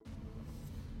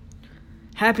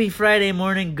Happy Friday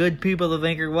morning, good people of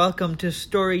Anchor. Welcome to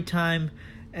Storytime.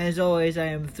 As always, I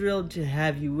am thrilled to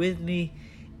have you with me.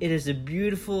 It is a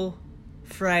beautiful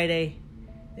Friday.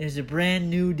 It is a brand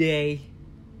new day,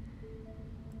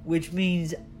 which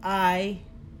means I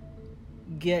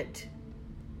get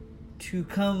to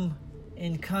come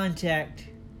in contact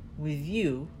with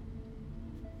you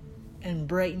and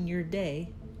brighten your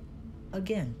day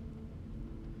again.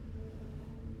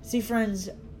 See, friends,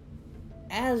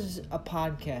 as a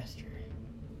podcaster,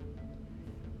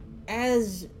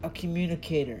 as a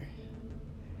communicator,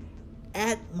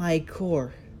 at my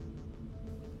core,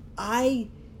 I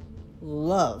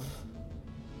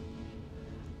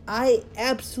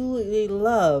absolutely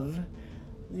love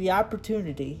the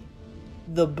opportunity,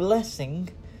 the blessing,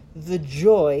 the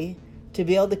joy to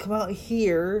be able to come out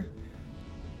here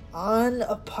on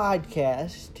a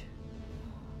podcast,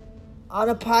 on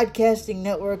a podcasting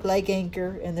network like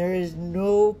Anchor, and there is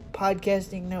no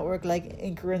podcasting network like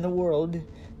Anchor in the world.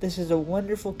 This is a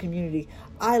wonderful community.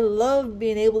 I love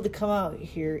being able to come out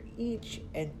here each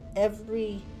and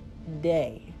every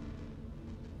day.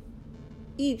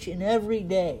 Each and every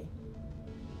day.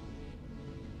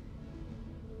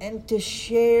 And to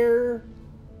share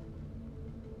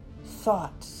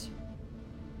thoughts.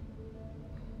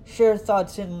 Share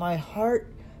thoughts in my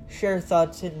heart. Share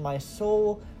thoughts in my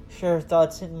soul. Share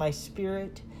thoughts in my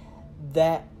spirit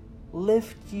that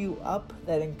lift you up,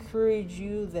 that encourage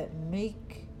you, that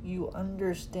make you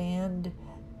understand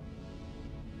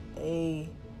a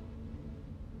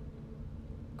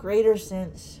greater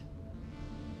sense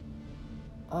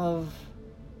of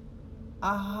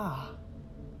a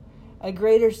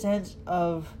greater sense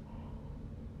of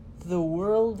the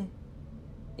world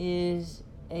is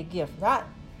a gift. Not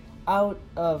out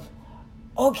of,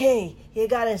 okay, you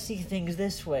gotta see things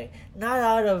this way. Not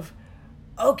out of,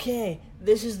 okay,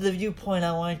 this is the viewpoint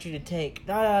I want you to take.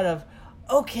 Not out of,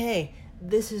 okay,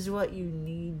 this is what you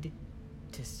need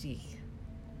to see.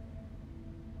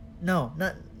 No,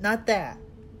 not that.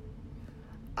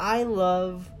 I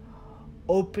love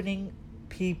opening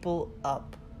people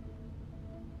up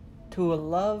to a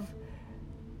love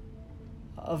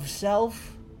of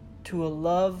self, to a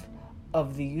love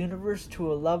of the universe,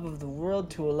 to a love of the world,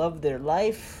 to a love of their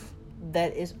life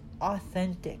that is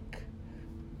authentic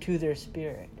to their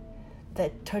spirit,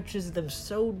 that touches them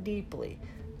so deeply,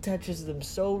 touches them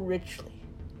so richly,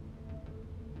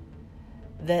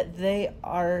 that they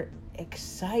are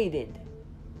excited,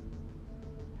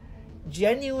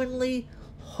 genuinely,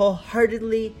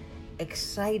 wholeheartedly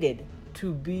excited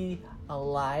to be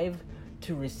alive,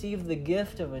 to receive the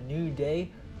gift of a new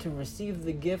day, to receive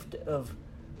the gift of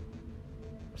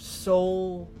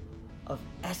soul, of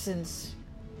essence,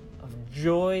 of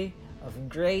joy, of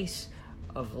grace,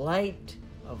 of light,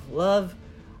 of love.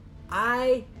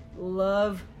 I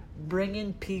love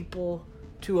bringing people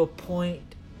to a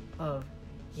point of,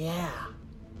 yeah,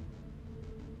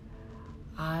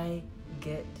 I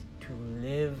get to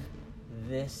live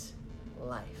this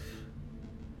life.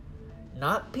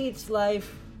 Not Pete's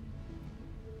life,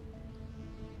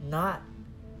 not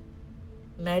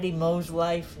Maddie Moe's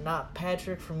life, not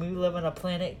Patrick from We Live on a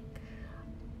Planet.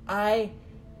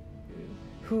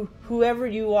 Whoever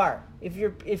you are, if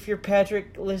you're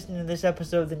Patrick listening to this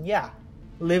episode, then yeah,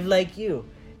 live like you.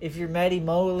 If you're Maddie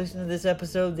Moe listening to this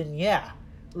episode, then yeah,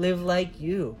 live like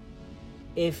you.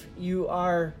 If you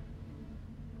are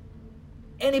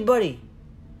anybody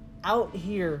out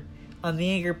here on the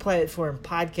Anchor platform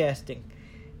podcasting,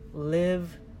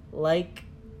 live like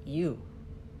you.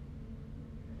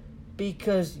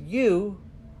 Because you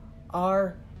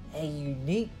are a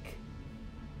unique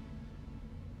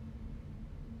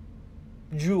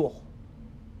jewel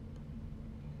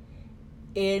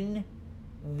in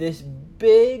this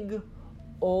big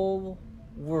old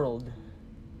world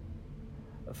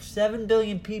of 7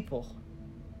 billion people.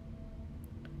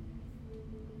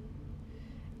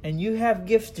 And you have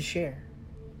gifts to share.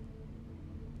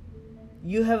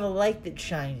 You have a light that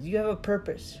shines. You have a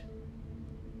purpose.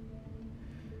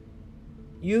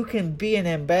 You can be an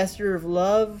ambassador of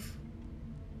love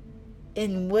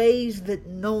in ways that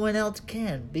no one else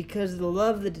can, because the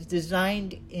love that is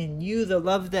designed in you, the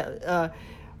love that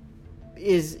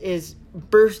is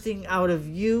bursting out of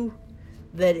you,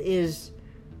 that is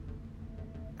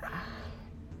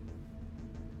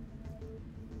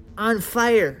on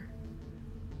fire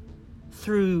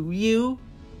through you,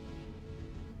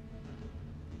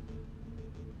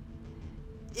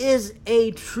 is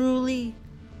a truly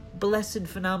blessed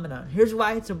phenomenon. Here's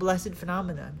why it's a blessed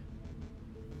phenomenon.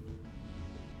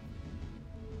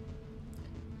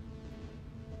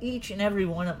 Each and every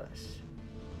one of us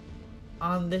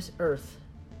on this earth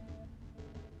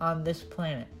on this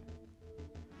planet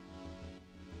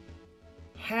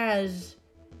has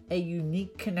a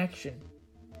unique connection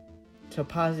to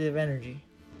positive energy,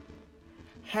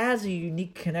 has a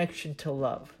unique connection to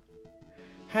love,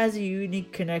 has a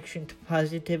unique connection to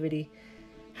positivity,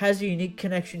 has a unique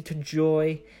connection to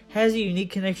joy, has a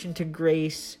unique connection to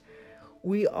grace.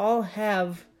 We all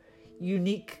have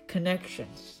unique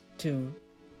connections to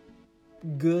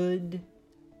good,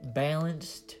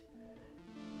 balanced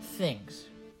things,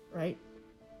 right?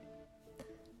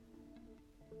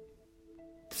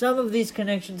 Some of these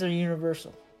connections are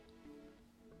universal.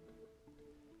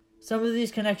 Some of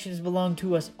these connections belong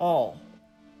to us all.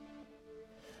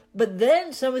 But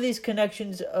then some of these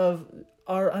connections of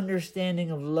our understanding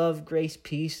of love, grace,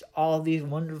 peace, all these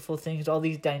wonderful things, all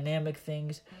these dynamic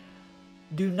things,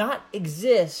 do not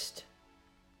exist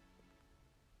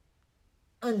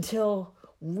until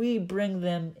we bring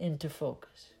them into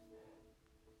focus.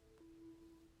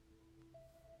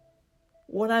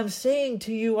 What I'm saying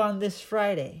to you on this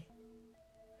Friday,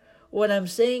 what I'm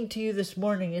saying to you this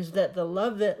morning is that the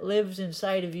love that lives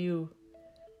inside of you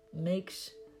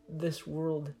makes this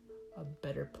world a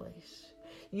better place.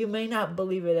 You may not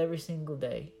believe it every single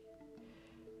day.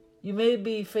 You may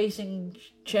be facing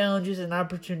challenges and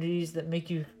opportunities that make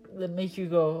you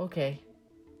go, okay,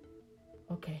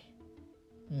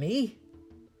 me?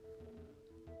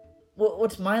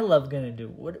 What's my love gonna do?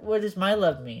 What does my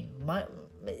love mean?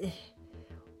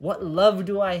 What love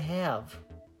do I have?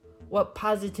 What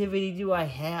positivity do I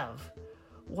have?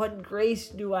 What grace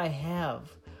do I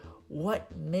have?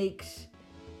 What makes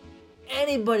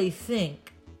anybody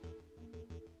think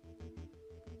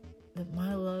that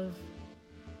my love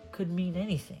could mean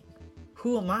anything?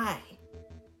 Who am I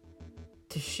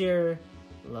to share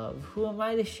love? Who am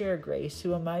I to share grace?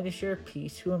 Who am I to share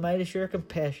peace? Who am I to share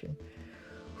compassion?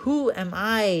 Who am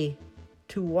I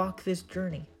to walk this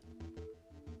journey?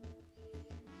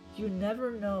 You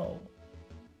never know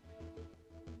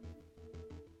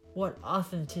what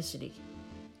authenticity,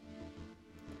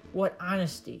 what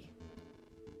honesty,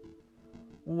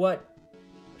 what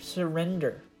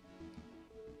surrender,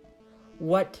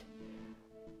 what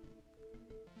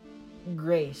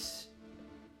grace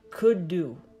could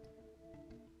do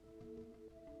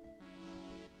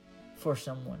for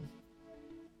someone.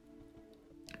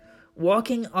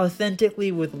 Walking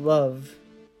authentically with love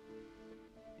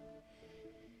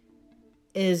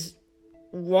is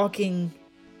walking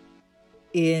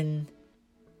in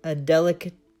a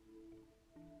delicate,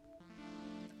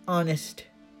 honest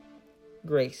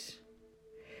grace,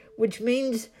 which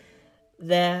means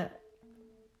that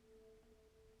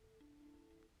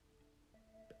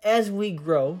as we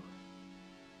grow,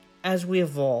 as we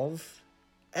evolve,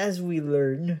 as we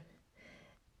learn,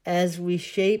 as we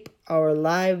shape our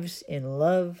lives in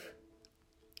love,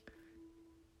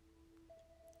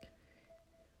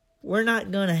 we're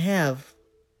not going to have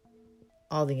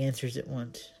all the answers at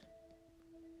once.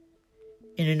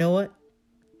 And you know what?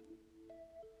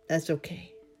 That's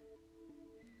okay.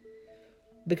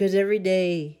 Because every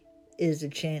day is a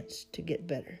chance to get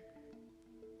better.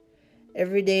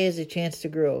 Every day is a chance to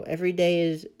grow. Every day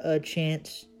is a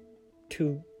chance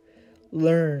to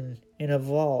learn and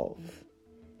evolve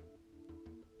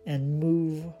and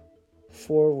move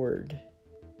forward,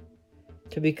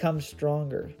 to become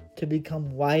stronger, to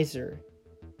become wiser,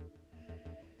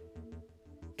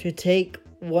 to take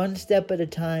one step at a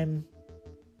time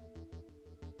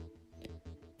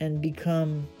and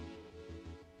become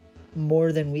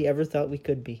more than we ever thought we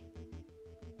could be.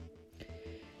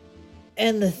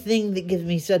 And the thing that gives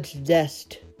me such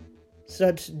zest,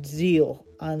 such zeal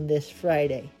on this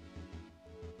Friday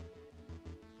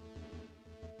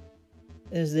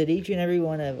is that each and every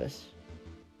one of us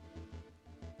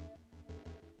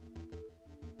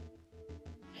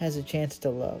has a chance to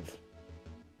love.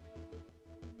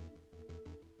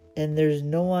 And there's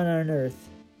no one on earth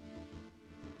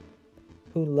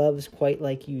who loves quite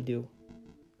like you do.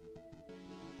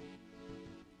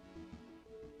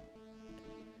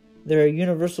 There are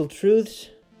universal truths,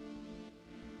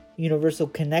 universal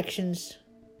connections,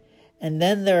 and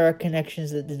then there are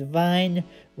connections that the divine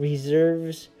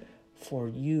reserves for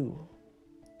you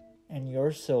and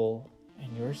your soul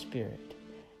and your spirit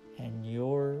and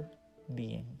your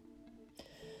being.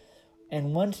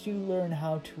 And once you learn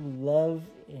how to love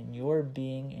in your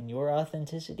being, in your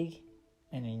authenticity,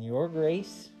 and in your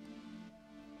grace,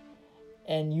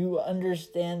 and you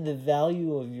understand the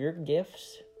value of your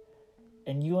gifts,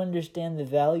 and you understand the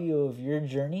value of your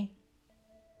journey,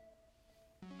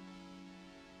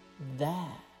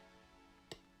 that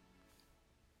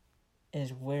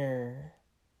is where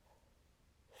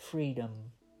freedom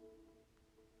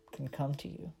can come to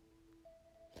you.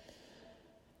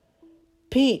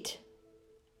 Pete,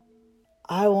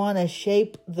 I want to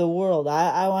shape the world.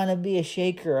 I want to be a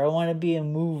shaker. I want to be a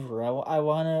mover. I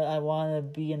want to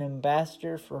be an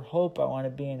ambassador for hope. I want to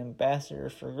be an ambassador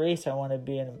for grace. I want to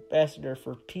be an ambassador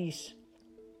for peace.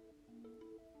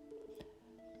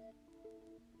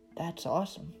 That's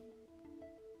awesome.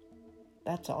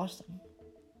 That's awesome.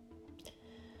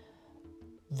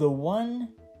 The one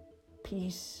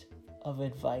piece of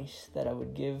advice that I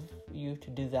would give you to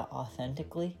do that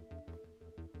authentically,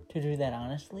 to do that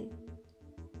honestly,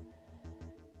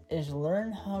 is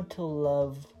learn how to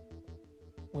love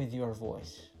with your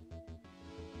voice.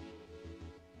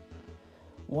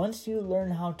 Once you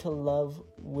learn how to love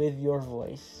with your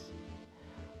voice,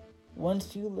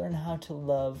 once you learn how to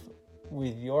love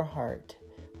with your heart,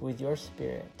 with your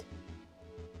spirit,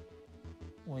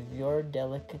 with your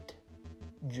delicate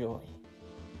joy,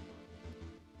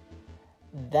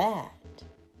 that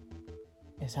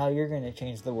is how you're going to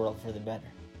change the world for the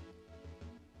better.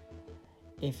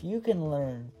 If you can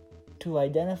learn to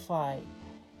identify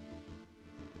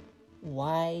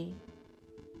why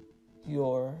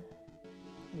your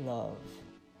love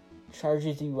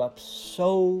charges you up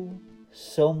so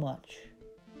much,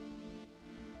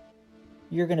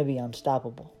 you're going to be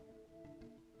unstoppable.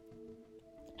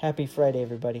 Happy Friday,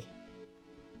 everybody.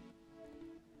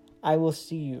 I will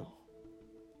see you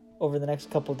over the next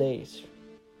couple days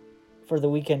for the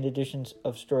weekend editions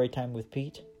of Storytime with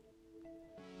Pete.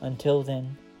 Until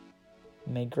then,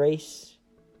 may grace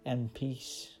and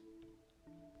peace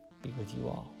be with you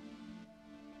all.